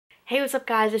Hey, what's up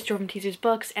guys, it's Jo from Teasers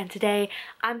Books, and today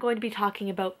I'm going to be talking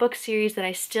about book series that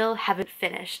I still haven't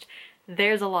finished.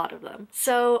 There's a lot of them.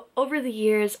 So over the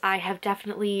years, I have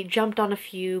definitely jumped on a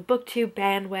few booktube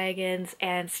bandwagons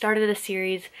and started a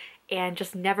series and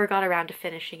just never got around to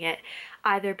finishing it.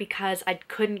 Either because I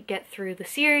couldn't get through the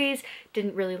series,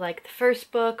 didn't really like the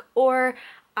first book, or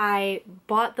I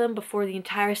bought them before the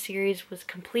entire series was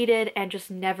completed and just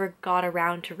never got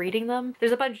around to reading them.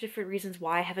 There's a bunch of different reasons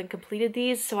why I haven't completed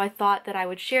these, so I thought that I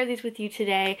would share these with you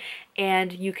today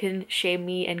and you can shame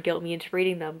me and guilt me into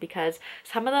reading them, because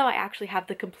some of them I actually have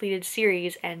the completed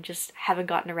series and just haven't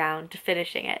gotten around to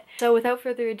finishing it. So without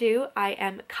further ado, I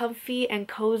am comfy and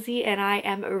cozy and I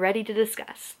am ready to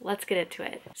discuss. Let's get into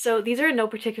it. So these are in no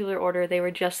particular order, they were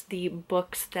just the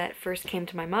books that first came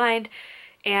to my mind.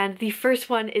 And the first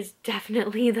one is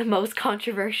definitely the most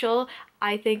controversial,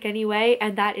 I think anyway,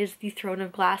 and that is the Throne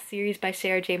of Glass series by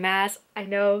Sarah J Maas. I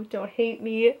know, don't hate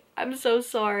me, I'm so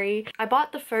sorry. I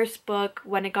bought the first book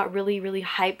when it got really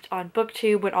hyped on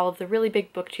BookTube, when all of the really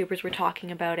big booktubers were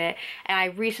talking about it, and I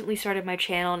recently started my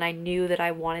channel and I knew that I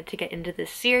wanted to get into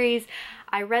this series.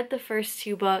 I read the first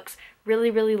two books,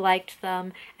 really liked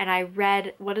them, and I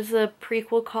read, what is the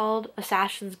prequel called?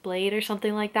 Assassin's Blade or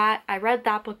something like that. I read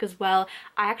that book as well.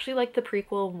 I actually liked the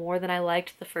prequel more than I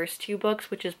liked the first two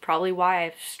books, which is probably why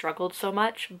I've struggled so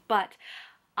much, but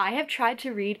I have tried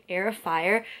to read Heir of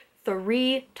Fire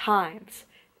 3 times.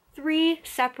 3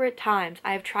 separate times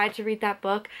I have tried to read that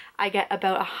book. I get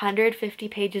about 150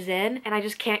 pages in and I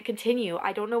just can't continue.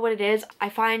 I don't know what it is. I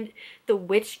find the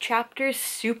witch chapters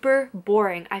super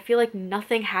boring. I feel like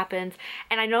nothing happens,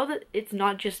 and I know that it's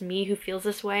not just me who feels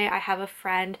this way. I have a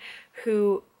friend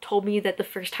who told me that the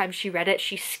first time she read it,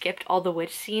 she skipped all the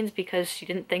witch scenes because she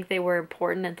didn't think they were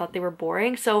important and thought they were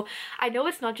boring. So I know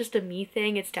it's not just a me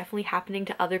thing, it's definitely happening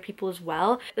to other people as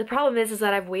well. The problem is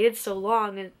that I've waited so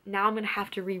long and now I'm gonna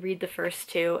have to reread the first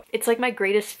two. It's like my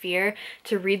greatest fear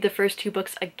to read the first two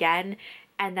books again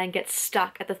and then get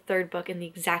stuck at the third book in the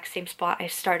exact same spot I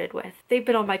started with. They've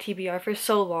been on my TBR for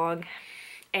so long,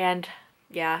 and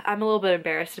yeah, I'm a little bit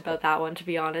embarrassed about that one, to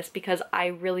be honest, because I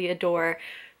really adore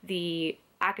the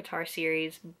ACOTAR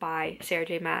series by Sarah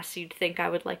J Maas, so you'd think I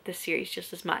would like this series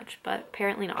just as much, but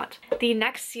apparently not. The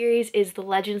next series is the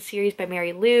Legend series by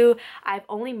Mary Lou. I've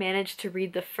only managed to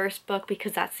read the first book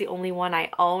because that's the only one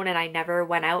I own and I never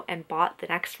went out and bought the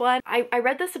next one. I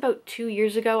read this about 2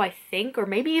 years ago, I think, or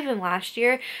maybe even last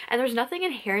year, and there's nothing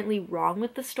inherently wrong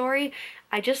with the story.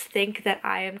 I just think that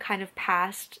I am kind of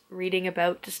past reading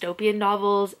about dystopian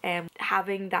novels and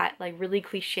having that like really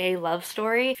cliche love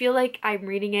story. I feel like I'm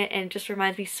reading it and it just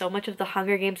reminds me so much of The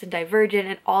Hunger Games and Divergent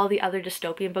and all the other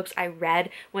dystopian books I read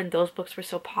when those books were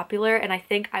so popular, and I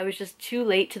think I was just too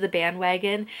late to the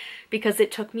bandwagon because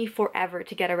it took me forever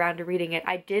to get around to reading it.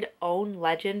 I did own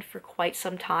Legend for quite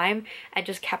some time and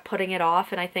just kept putting it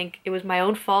off, and I think it was my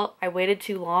own fault. I waited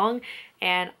too long,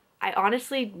 and I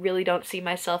honestly really don't see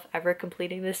myself ever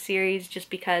completing this series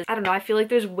just because, I don't know, I feel like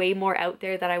there's way more out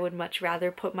there that I would much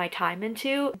rather put my time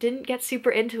into. Didn't get super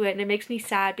into it, and it makes me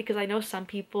sad because I know some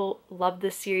people love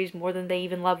this series more than they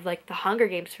even love like The Hunger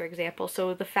Games, for example.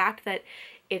 So the fact that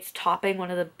it's topping one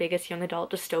of the biggest young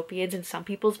adult dystopians in some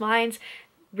people's minds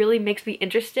really makes me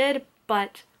interested,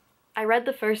 but I read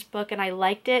the first book and I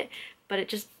liked it, but it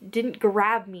just didn't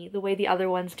grab me the way the other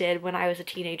ones did when I was a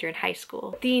teenager in high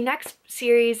school. The next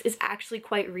series is actually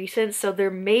quite recent, so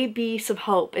there may be some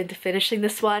hope into finishing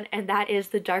this one, and that is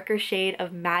the Darker Shade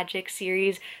of Magic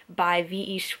series by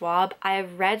V.E. Schwab. I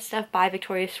have read stuff by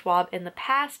Victoria Schwab in the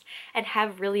past and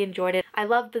have really enjoyed it. I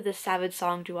love the Savage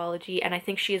Song duology, and I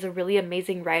think she is a really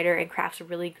amazing writer and crafts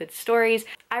really good stories.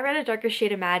 I read A Darker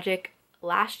Shade of Magic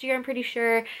last year, I'm pretty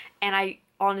sure, and I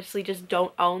honestly just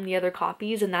don't own the other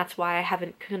copies, and that's why I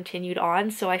haven't continued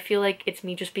on. So I feel like it's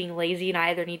me just being lazy and I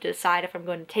either need to decide if I'm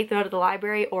going to take them out of the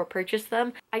library or purchase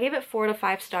them. I gave it 4 to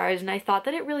 5 stars, and I thought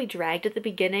that it really dragged at the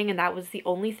beginning, and that was the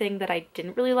only thing that I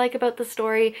didn't really like about the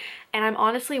story. And I'm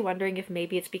honestly wondering if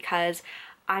maybe it's because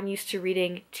I'm used to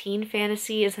reading teen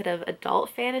fantasy instead of adult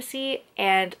fantasy,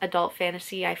 and adult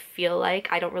fantasy I feel like,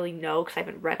 I don't really know because I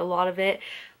haven't read a lot of it,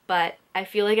 but I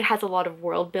feel like it has a lot of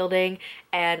world building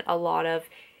and a lot of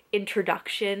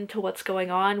introduction to what's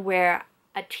going on, where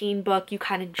a teen book you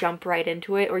kind of jump right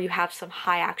into it, or you have some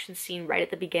high action scene right at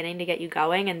the beginning to get you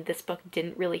going, and this book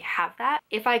didn't really have that.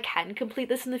 If I can complete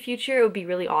this in the future, it would be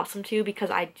really awesome too,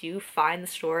 because I do find the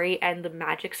story and the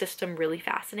magic system really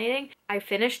fascinating. I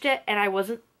finished it and I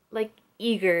wasn't like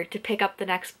eager to pick up the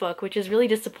next book, which is really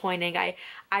disappointing. I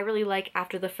really like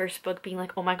after the first book being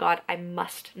like, oh my god, I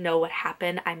must know what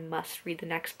happened, I must read the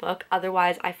next book.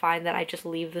 Otherwise I find that I just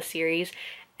leave the series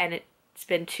and it it's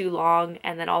been too long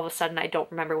and then all of a sudden I don't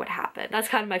remember what happened. That's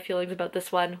kind of my feelings about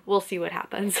this one. We'll see what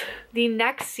happens. The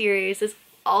next series is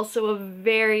also a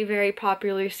very, very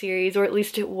popular series, or at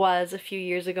least it was a few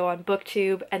years ago on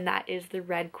BookTube, and that is the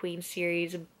Red Queen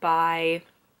series by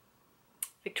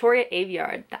Victoria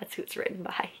Aveyard. That's who it's written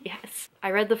by, yes. I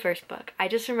read the first book. I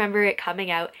just remember it coming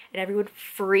out and everyone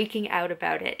freaking out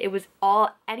about it. It was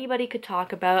all anybody could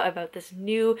talk about this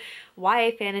new YA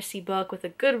fantasy book with a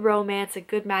good romance, a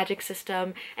good magic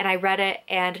system, and I read it,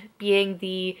 and being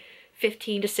the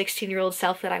 15 to 16-year-old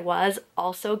self that I was,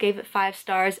 also gave it 5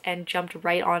 stars and jumped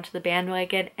right onto the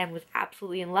bandwagon and was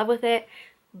absolutely in love with it.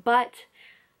 But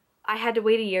I had to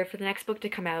wait a year for the next book to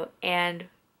come out, and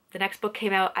the next book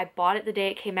came out. I bought it the day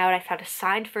it came out. I found a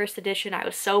signed first edition. I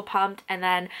was so pumped, and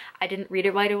then I didn't read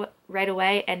it right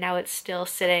away, and now it's still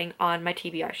sitting on my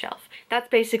TBR shelf. That's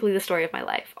basically the story of my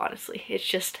life, honestly. It's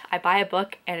just I buy a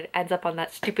book and it ends up on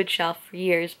that stupid shelf for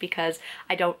years because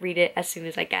I don't read it as soon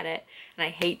as I get it, and I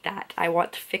hate that. I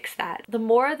want to fix that. The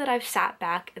more that I've sat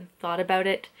back and thought about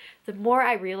it, the more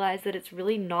I realize that it's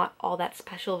really not all that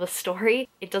special of a story.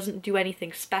 It doesn't do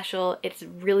anything special. It's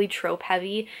really trope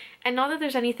heavy, and not that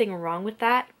there's anything wrong with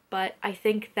that, but I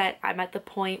think that I'm at the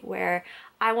point where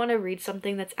I want to read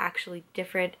something that's actually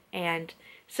different and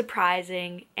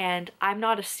surprising, and I'm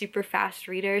not a super fast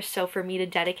reader, so for me to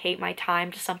dedicate my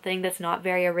time to something that's not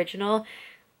very original,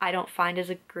 I don't find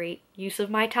as a great use of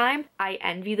my time. I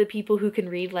envy the people who can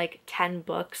read like 10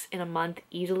 books in a month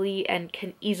easily and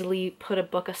can easily put a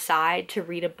book aside to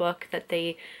read a book that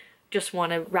they just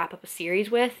want to wrap up a series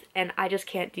with, and I just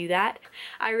can't do that.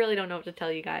 I really don't know what to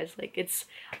tell you guys. Like,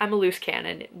 I'm a loose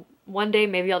cannon. One day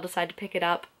maybe I'll decide to pick it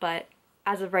up, but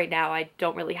as of right now I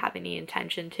don't really have any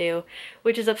intention to,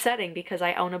 which is upsetting because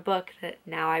I own a book that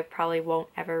now I probably won't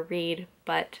ever read,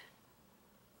 but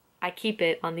I keep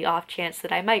it on the off chance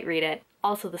that I might read it.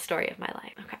 Also the story of my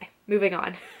life. Okay, moving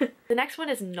on. The next one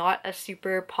is not a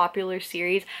super popular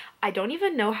series. I don't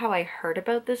even know how I heard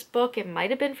about this book. It might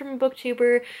have been from a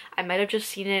booktuber. I might have just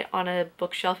seen it on a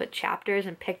bookshelf at Chapters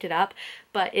and picked it up,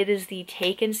 but it is the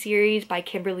Taken series by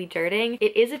Kimberly Durting.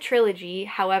 It is a trilogy,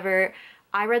 however,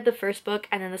 I read the first book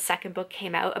and then the second book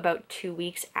came out about 2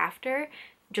 weeks after,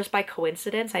 just by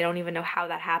coincidence. I don't even know how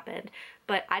that happened,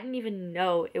 but I didn't even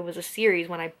know it was a series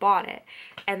when I bought it,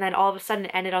 and then all of a sudden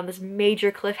it ended on this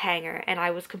major cliffhanger, and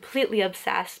I was completely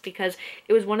obsessed because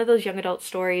it was one of those young adult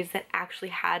stories that actually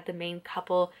had the main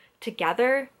couple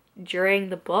together during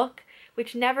the book,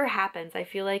 which never happens. I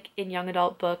feel like in young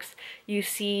adult books you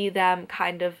see them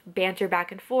kind of banter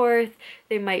back and forth.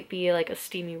 They might be like a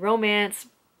steamy romance,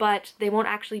 but they won't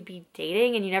actually be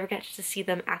dating, and you never get to see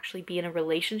them actually be in a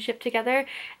relationship together,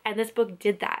 and this book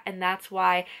did that, and that's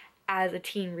why as a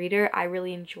teen reader I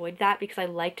really enjoyed that, because I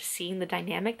liked seeing the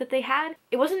dynamic that they had.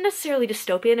 It wasn't necessarily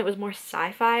dystopian, it was more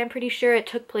sci-fi. I'm pretty sure it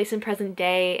took place in present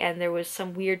day and there was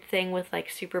some weird thing with like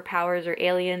superpowers or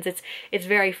aliens. It's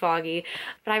very foggy,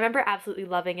 but I remember absolutely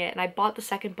loving it, and I bought the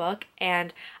second book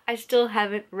and I still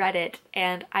haven't read it,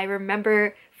 and I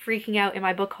remember freaking out in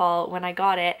my book haul when I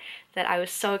got it that I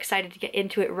was so excited to get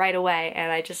into it right away,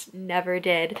 and I just never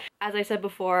did. As I said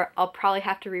before, I'll probably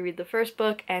have to reread the first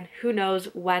book, and who knows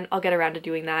when I'll get around to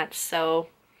doing that, so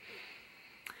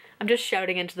I'm just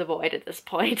shouting into the void at this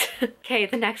point. Okay,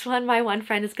 the next one my one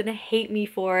friend is gonna hate me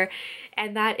for,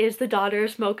 and that is the Daughter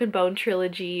of Smoke and Bone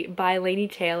trilogy by Laini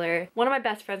Taylor. One of my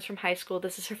best friends from high school.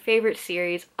 This is her favorite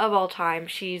series of all time.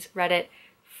 She's read it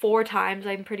 4 times,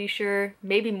 I'm pretty sure,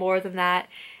 maybe more than that,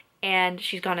 and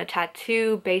she's gotten a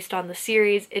tattoo based on the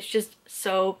series. It's just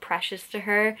so precious to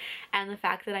her, and the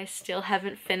fact that I still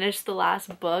haven't finished the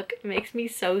last book makes me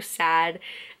so sad,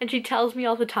 and she tells me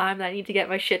all the time that I need to get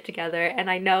my shit together, and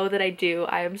I know that I do.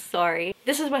 I am sorry.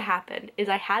 This is what happened, is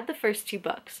I had the first 2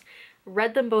 books,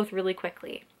 read them both really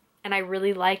quickly, and I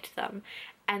really liked them,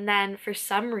 and then for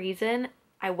some reason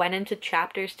I went into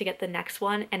Chapters to get the next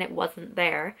one and it wasn't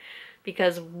there.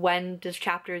 Because when does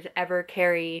Chapters ever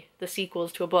carry the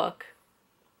sequels to a book?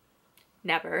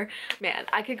 Never. Man,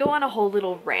 I could go on a whole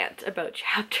little rant about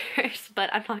Chapters, but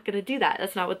I'm not gonna do that.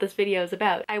 That's not what this video is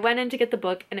about. I went in to get the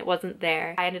book and it wasn't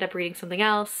there. I ended up reading something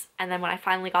else, and then when I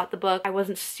finally got the book, I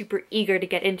wasn't super eager to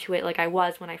get into it like I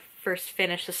was when I first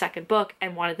finished the second book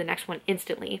and wanted the next one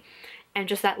instantly. And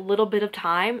just that little bit of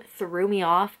time threw me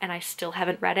off, and I still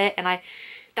haven't read it, and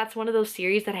that's one of those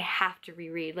series that I have to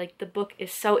reread. Like, the book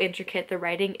is so intricate, the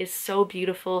writing is so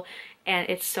beautiful, and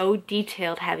it's so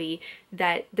detailed heavy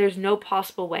that there's no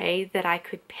possible way that I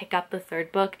could pick up the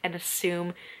third book and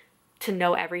assume to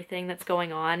know everything that's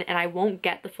going on, and I won't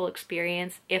get the full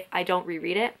experience if I don't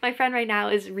reread it. My friend right now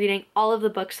is reading all of the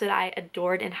books that I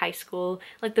adored in high school,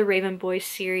 like the Raven Boys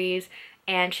series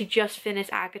and she just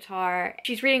finished ACOTAR.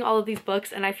 She's reading all of these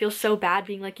books and I feel so bad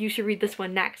being like, you should read this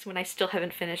one next, when I still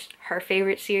haven't finished her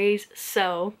favorite series.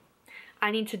 So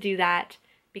I need to do that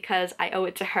because I owe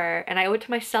it to her, and I owe it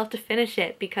to myself to finish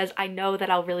it because I know that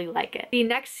I'll really like it. The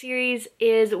next series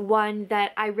is one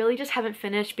that I really just haven't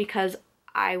finished because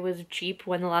I was cheap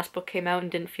when the last book came out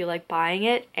and didn't feel like buying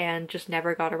it and just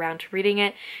never got around to reading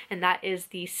it, and that is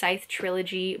the Scythe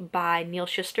trilogy by Neal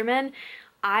Shusterman.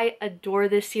 I adore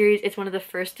this series. It's one of the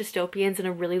first dystopians in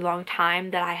a really long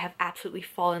time that I have absolutely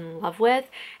fallen in love with,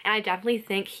 and I definitely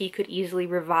think he could easily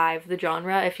revive the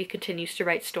genre if he continues to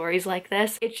write stories like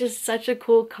this. It's just such a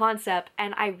cool concept,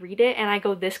 and I read it and I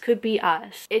go, this could be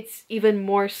us. It's even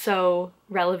more so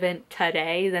relevant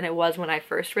today than it was when I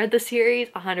first read the series,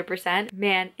 100%.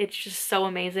 Man, it's just so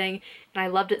amazing, and I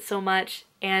loved it so much,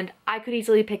 and I could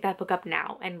easily pick that book up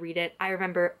now and read it. I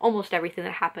remember almost everything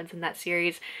that happens in that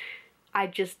series. I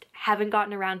just haven't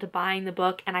gotten around to buying the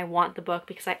book, and I want the book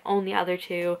because I own the other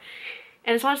two.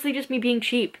 And it's honestly just me being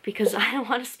cheap because I don't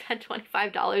want to spend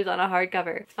 $25 on a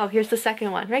hardcover. Oh, here's the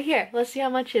second one right here. Let's see how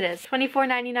much it is.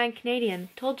 $24.99 Canadian.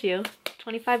 Told you.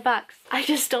 25 bucks. I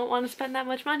just don't want to spend that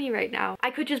much money right now.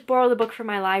 I could just borrow the book from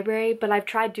my library, but I've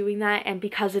tried doing that, and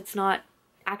because it's not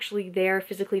actually there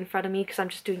physically in front of me because I'm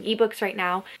just doing ebooks right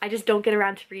now, I just don't get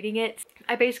around to reading it.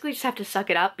 I basically just have to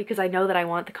suck it up because I know that I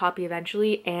want the copy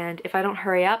eventually, and if I don't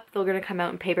hurry up, they're gonna come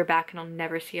out in paperback and I'll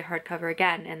never see a hardcover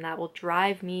again, and that will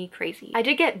drive me crazy. I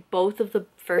did get both of the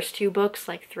first two books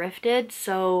like thrifted,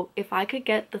 so if I could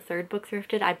get the third book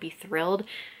thrifted, I'd be thrilled,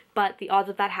 but the odds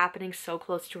of that happening so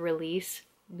close to release,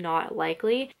 not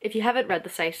likely. If you haven't read the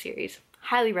Scythe series,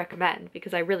 highly recommend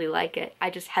because I really like it. I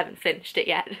just haven't finished it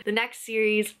yet. The next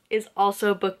series is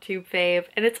also a BookTube fave,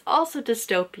 and it's also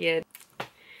dystopian.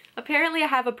 Apparently I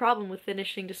have a problem with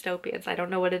finishing dystopians. I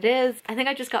don't know what it is. I think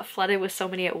I just got flooded with so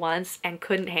many at once and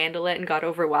couldn't handle it and got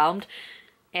overwhelmed.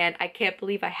 And I can't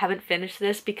believe I haven't finished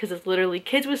this because it's literally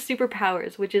Kids with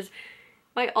Superpowers, which is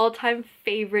my all-time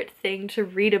favorite thing to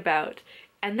read about.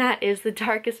 And that is the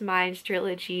Darkest Minds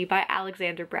trilogy by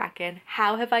Alexander Bracken.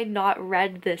 How have I not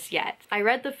read this yet? I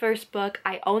read the first book,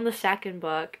 I own the second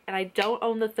book, and I don't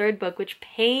own the third book, which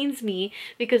pains me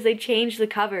because they changed the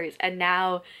covers and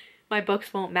now my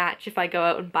books won't match if I go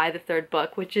out and buy the third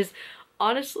book, which is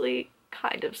honestly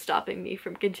kind of stopping me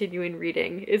from continuing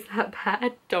reading. Is that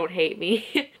bad? Don't hate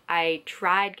me. I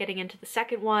tried getting into the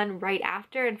second one right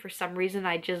after, and for some reason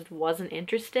I just wasn't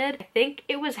interested. I think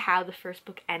it was how the first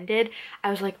book ended. I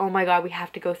was like, oh my god, we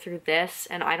have to go through this,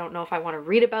 and I don't know if I want to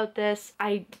read about this.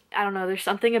 I don't know, there's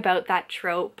something about that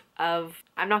trope of,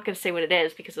 I'm not going to say what it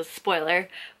is because it's a spoiler,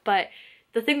 but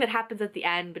the thing that happens at the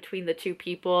end between the two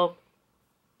people,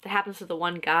 that happens to the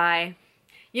one guy,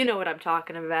 you know what I'm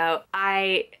talking about.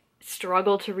 I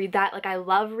struggle to read that. Like, I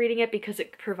love reading it because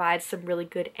it provides some really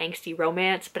good angsty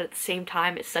romance, but at the same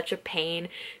time it's such a pain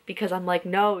because I'm like,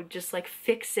 no, just like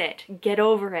fix it, get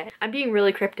over it. I'm being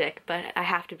really cryptic, but I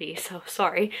have to be, so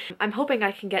sorry. I'm hoping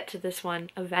I can get to this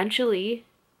one eventually.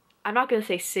 I'm not gonna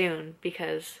say soon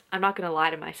because I'm not gonna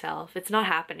lie to myself. It's not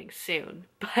happening soon,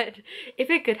 but if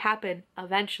it could happen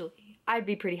eventually, I'd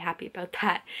be pretty happy about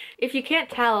that. If you can't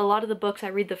tell, a lot of the books I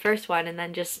read the first one and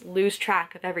then just lose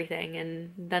track of everything,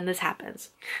 and then this happens.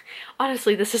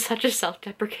 Honestly, this is such a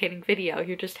self-deprecating video.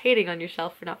 You're just hating on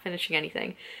yourself for not finishing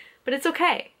anything. But it's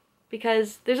okay,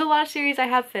 because there's a lot of series I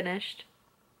have finished,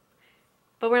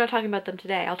 but we're not talking about them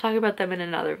today. I'll talk about them in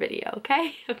another video,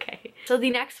 okay? Okay. So the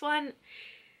next one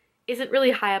isn't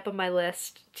really high up on my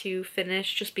list to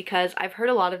finish just because I've heard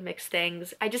a lot of mixed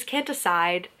things. I just can't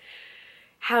decide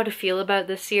how to feel about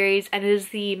this series, and it is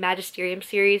the Magisterium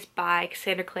series by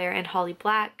Cassandra Clare and Holly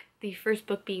Black. The first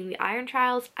book being The Iron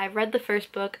Trials. I read the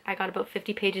first book, I got about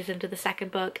 50 pages into the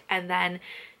second book, and then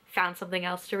found something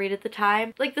else to read at the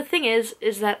time. Like, the thing is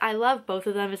that I love both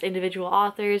of them as individual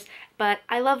authors, but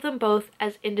I love them both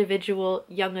as individual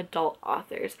young adult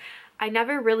authors. I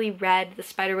never really read the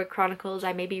Spiderwick Chronicles.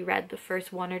 I maybe read the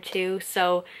first one or two,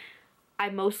 so I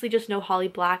mostly just know Holly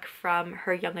Black from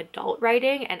her young adult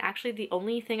writing, and actually the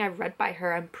only thing I've read by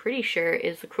her, I'm pretty sure,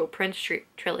 is the Cruel Prince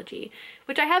trilogy,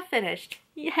 which I have finished.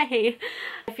 Yay!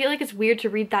 I feel like it's weird to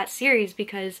read that series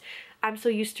because I'm so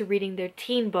used to reading their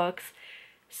teen books,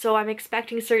 so I'm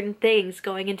expecting certain things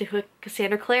going into a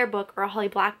Cassandra Clare book or a Holly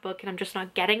Black book, and I'm just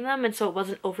not getting them, and so it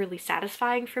wasn't overly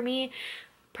satisfying for me.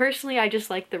 Personally, I just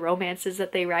like the romances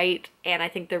that they write, and I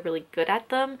think they're really good at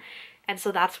them, and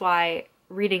so that's why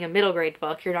reading a middle grade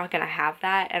book, you're not gonna have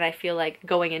that, and I feel like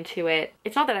going into it,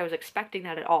 it's not that I was expecting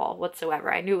that at all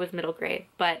whatsoever. I knew it was middle grade,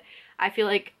 but I feel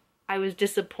like I was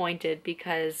disappointed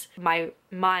because my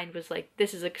mind was like,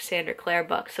 this is a Cassandra Clare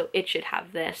book, so it should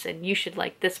have this, and you should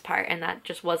like this part, and that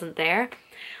just wasn't there.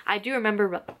 I do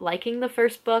remember liking the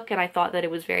first book, and I thought that it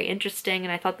was very interesting,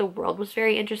 and I thought the world was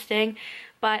very interesting,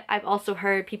 but I've also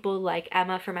heard people like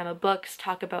Emma from Emma Books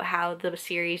talk about how the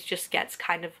series just gets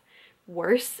kind of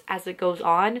worse as it goes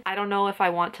on. I don't know if I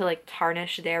want to like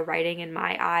tarnish their writing in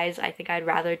my eyes. I think I'd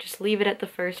rather just leave it at the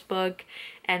first book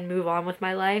and move on with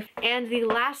my life. And the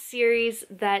last series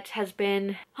that has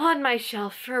been on my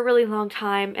shelf for a really long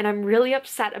time, and I'm really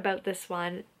upset about this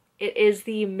one, it is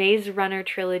the Maze Runner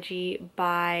trilogy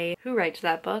by, who writes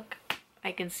that book?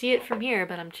 I can see it from here,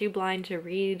 but I'm too blind to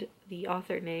read the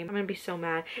author name. I'm gonna be so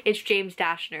mad. It's James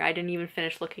Dashner. I didn't even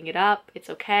finish looking it up. It's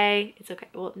okay. It's okay.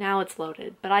 Well, now it's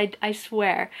loaded, but I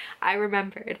swear I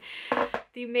remembered.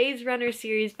 The Maze Runner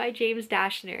series by James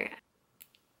Dashner.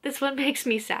 This one makes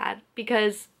me sad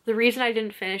because the reason I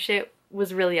didn't finish it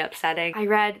was really upsetting. I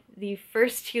read the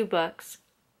first 2 books,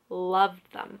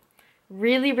 loved them.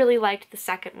 Really, really liked the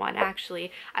second one,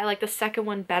 actually. I liked the second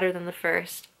one better than the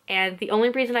first. And the only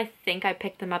reason I think I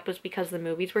picked them up was because the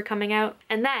movies were coming out.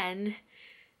 And then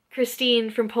Christine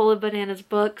from Pola Bananas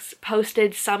Books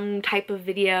posted some type of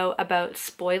video about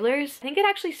spoilers. I think it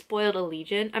actually spoiled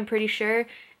Allegiant, I'm pretty sure.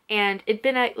 And it'd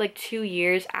been like 2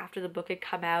 years after the book had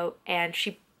come out, and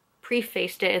she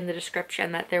prefaced it in the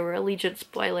description that there were Allegiant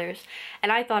spoilers.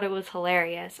 And I thought it was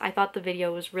hilarious. I thought the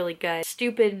video was really good.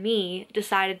 Stupid me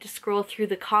decided to scroll through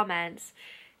the comments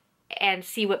and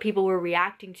see what people were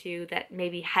reacting to that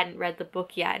maybe hadn't read the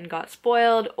book yet and got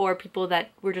spoiled, or people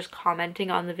that were just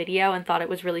commenting on the video and thought it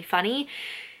was really funny.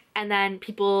 And then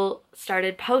people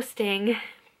started posting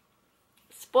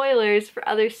spoilers for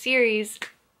other series,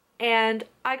 and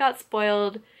I got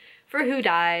spoiled for Who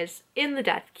Dies in The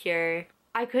Death Cure.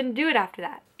 I couldn't do it after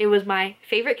that. It was my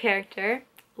favorite character,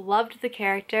 loved the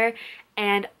character,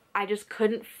 and I just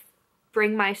couldn't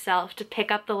bring myself to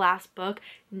pick up the last book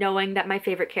knowing that my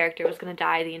favorite character was going to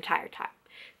die the entire time.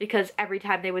 Because every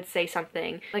time they would say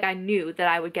something, like, I knew that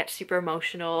I would get super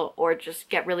emotional or just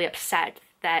get really upset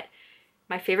that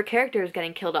my favorite character is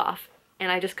getting killed off,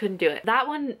 and I just couldn't do it. That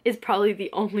one is probably the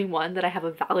only one that I have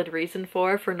a valid reason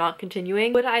for not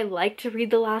continuing. Would I like to read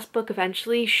the last book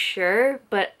eventually? Sure,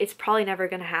 but it's probably never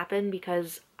gonna happen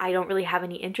because I don't really have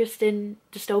any interest in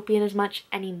dystopian as much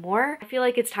anymore. I feel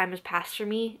like its time has passed for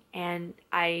me, and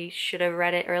I should have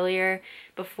read it earlier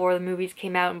before the movies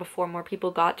came out and before more people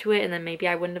got to it, and then maybe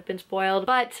I wouldn't have been spoiled.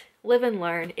 But live and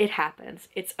learn. It happens.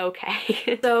 It's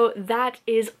okay. So that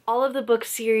is all of the book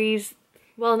series,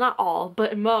 well, not all,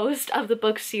 but most of the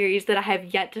book series that I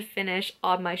have yet to finish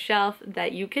on my shelf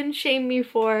that you can shame me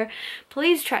for.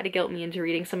 Please try to guilt me into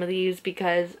reading some of these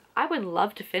because I would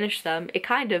love to finish them. It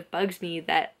kind of bugs me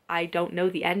that I don't know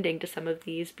the ending to some of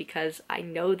these because I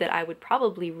know that I would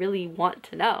probably really want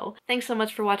to know. Thanks so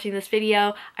much for watching this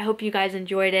video. I hope you guys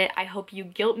enjoyed it. I hope you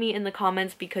guilt me in the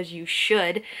comments because you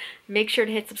should. Make sure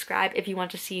to hit subscribe if you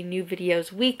want to see new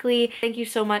videos weekly. Thank you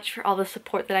so much for all the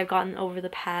support that I've gotten over the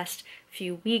past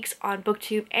few weeks on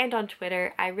BookTube and on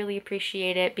Twitter. I really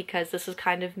appreciate it because this is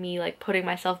kind of me like putting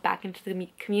myself back into the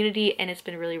community, and it's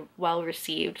been really well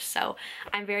received, so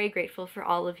I'm very grateful for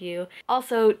all of you.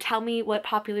 Also, tell me what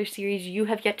popular series you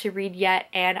have yet to read yet,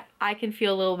 and I can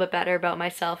feel a little bit better about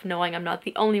myself knowing I'm not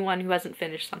the only one who hasn't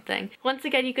finished something. Once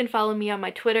again, you can follow me on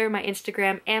my Twitter, my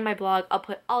Instagram, and my blog. I'll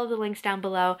put all of the links down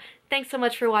below. Thanks so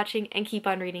much for watching, and keep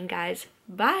on reading, guys.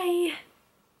 Bye!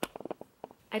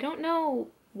 I don't know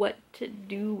what to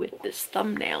do with this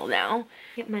thumbnail now.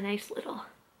 Get my nice little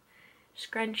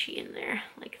scrunchie in there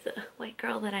like the white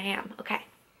girl that I am. Okay.